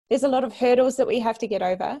there's a lot of hurdles that we have to get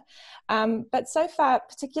over. But so far,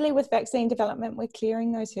 particularly with vaccine development, we're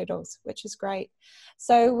clearing those hurdles, which is great.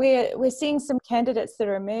 So we're seeing some candidates that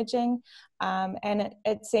are emerging, and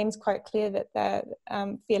it seems quite clear that they're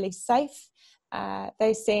fairly safe.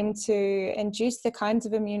 They seem to induce the kinds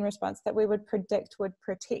of immune response that we would predict would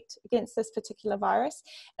protect against this particular virus.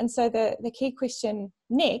 And so the key question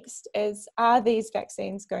next is, are these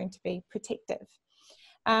vaccines going to be protective?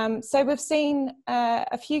 So we've seen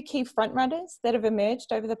a few key frontrunners that have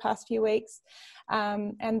emerged over the past few weeks,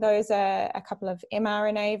 and those are a couple of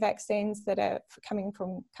mRNA vaccines that are coming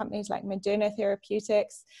from companies like Moderna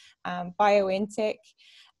Therapeutics, BioNTech,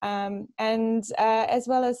 and as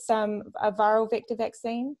well as a viral vector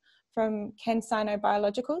vaccine from CanSino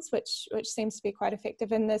Biologicals, which seems to be quite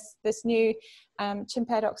effective, in this new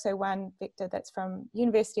chimpanzee-1 vector that's from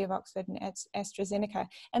University of Oxford and AstraZeneca.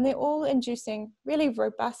 And they're all inducing really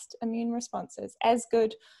robust immune responses, as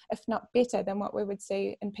good, if not better, than what we would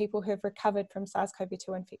see in people who have recovered from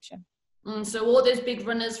SARS-CoV-2 infection. So all those big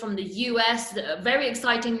runners from the US, very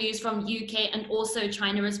exciting news from UK and also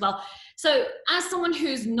China as well. So as someone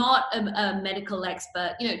who's not a medical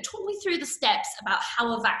expert, talk me through the steps about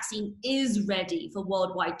how a vaccine is ready for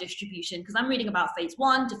worldwide distribution, because I'm reading about phase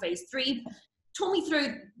 1 to phase 3. Talk me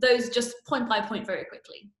through those just point by point very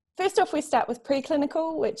quickly. First off, we start with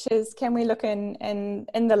preclinical, which is, can we look in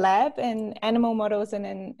the lab, in animal models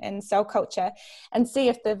and in cell culture, and see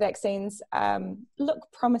if the vaccines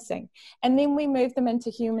look promising. And then we move them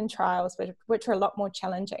into human trials, which are a lot more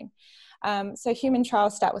challenging. So human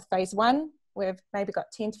trials start with phase 1. We've maybe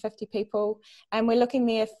got 10 to 50 people, and we're looking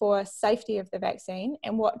there for safety of the vaccine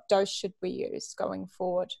and what dose should we use going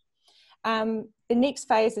forward. The next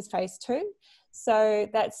phase is phase 2. So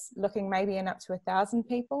that's looking maybe in up to 1,000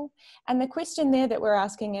 people. And the question there that we're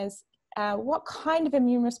asking is, what kind of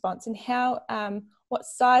immune response and what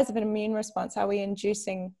size of an immune response are we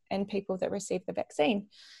inducing in people that receive the vaccine?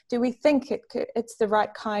 Do we think it's the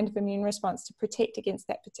right kind of immune response to protect against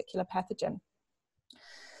that particular pathogen?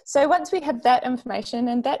 So once we have that information,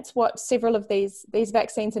 and that's what several of these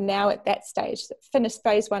vaccines are now at that stage, finished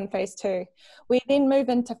phase 1, phase 2, we then move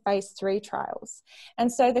into phase 3 trials.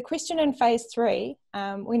 And so the question in phase 3,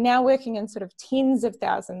 we're now working in sort of tens of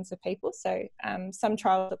thousands of people. So some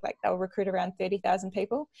trials look like they'll recruit around 30,000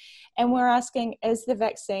 people. And we're asking, is the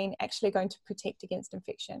vaccine actually going to protect against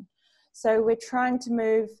infection? So we're trying to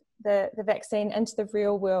move the vaccine into the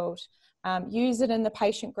real world. Use it in the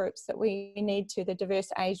patient groups that we need to, the diverse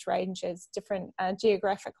age ranges, different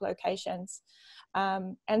geographic locations.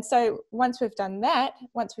 And so once we've done that,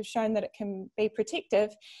 once we've shown that it can be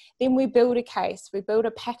protective, then we build a case, we build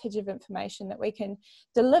a package of information that we can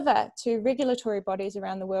deliver to regulatory bodies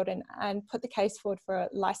around the world and put the case forward for a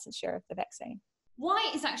licensure of the vaccine.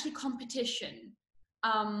 Why is actually competition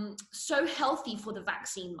so healthy for the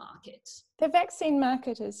vaccine market? The vaccine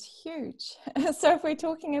market is huge. So if we're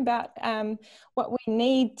talking about what we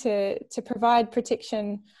need to provide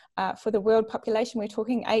protection for the world population, we're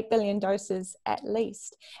talking 8 billion doses at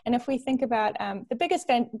least. And if we think about the biggest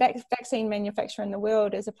vaccine manufacturer in the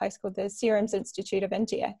world is a place called the Serum Institute of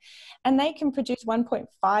India, and they can produce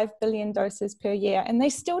 1.5 billion doses per year, and they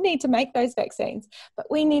still need to make those vaccines, but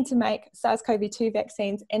we need to make SARS-CoV-2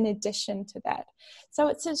 vaccines in addition to that. So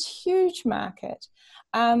it's a huge market.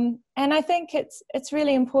 And I think it's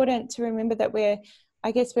really important to remember that we're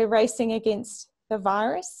racing against the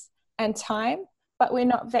virus and time, but we're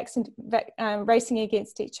not racing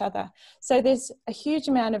against each other. So there's a huge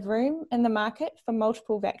amount of room in the market for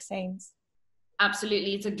multiple vaccines.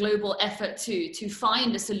 Absolutely, it's a global effort to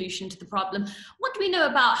find a solution to the problem. What do we know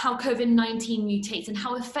about how COVID-19 mutates and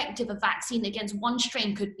how effective a vaccine against one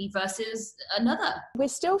strain could be versus another? We're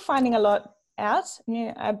still finding a lot out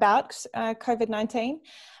about COVID-19,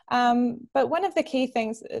 but one of the key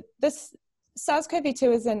things, this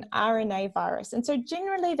SARS-CoV-2 is an RNA virus, and so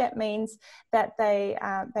generally that means that they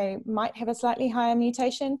might have a slightly higher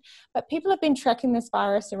mutation, but people have been tracking this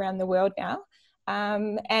virus around the world now,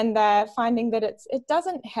 and they're finding that it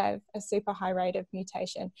doesn't have a super high rate of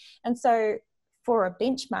mutation. And so for a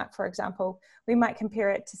benchmark, for example, we might compare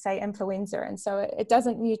it to, say, influenza, and so it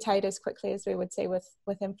doesn't mutate as quickly as we would see with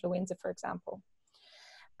influenza, for example.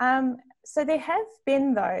 So there has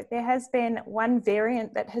been one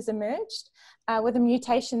variant that has emerged with a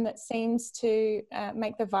mutation that seems to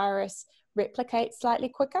make the virus replicate slightly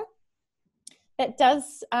quicker. It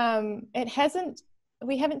does,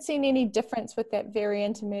 we haven't seen any difference with that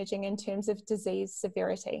variant emerging in terms of disease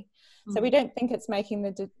severity. So we don't think it's making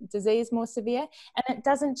the disease more severe, and it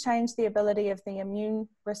doesn't change the ability of the immune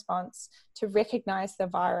response to recognize the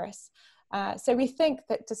virus. So we think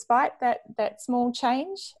that despite that small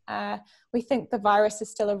change, we think the virus is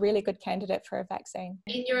still a really good candidate for a vaccine.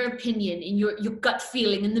 In your opinion, in your gut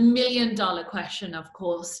feeling, and the million-dollar question, of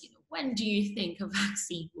course, when do you think a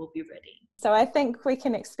vaccine will be ready? So I think we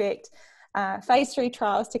can expect phase 3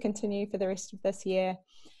 trials to continue for the rest of this year.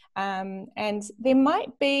 And there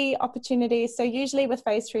might be opportunities. So usually with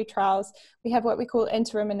phase 3 trials, we have what we call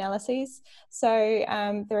interim analyses. So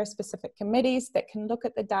there are specific committees that can look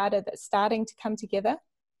at the data that's starting to come together,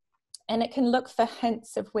 and it can look for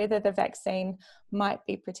hints of whether the vaccine might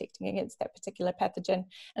be protecting against that particular pathogen.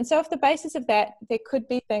 And so off the basis of that, there could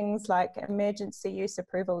be things like emergency use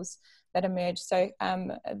approvals that emerge. So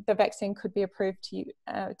the vaccine could be approved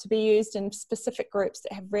to be used in specific groups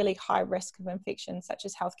that have really high risk of infection, such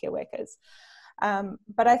as healthcare workers.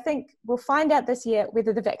 But I think we'll find out this year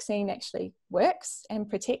whether the vaccine actually works and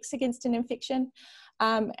protects against an infection.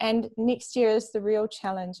 And next year is the real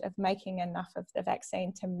challenge of making enough of the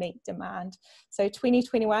vaccine to meet demand. So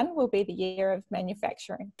 2021 will be the year of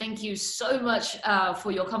manufacturing. Thank you so much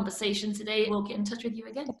for your conversation today. We'll get in touch with you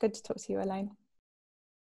again. Good to talk to you, Elaine.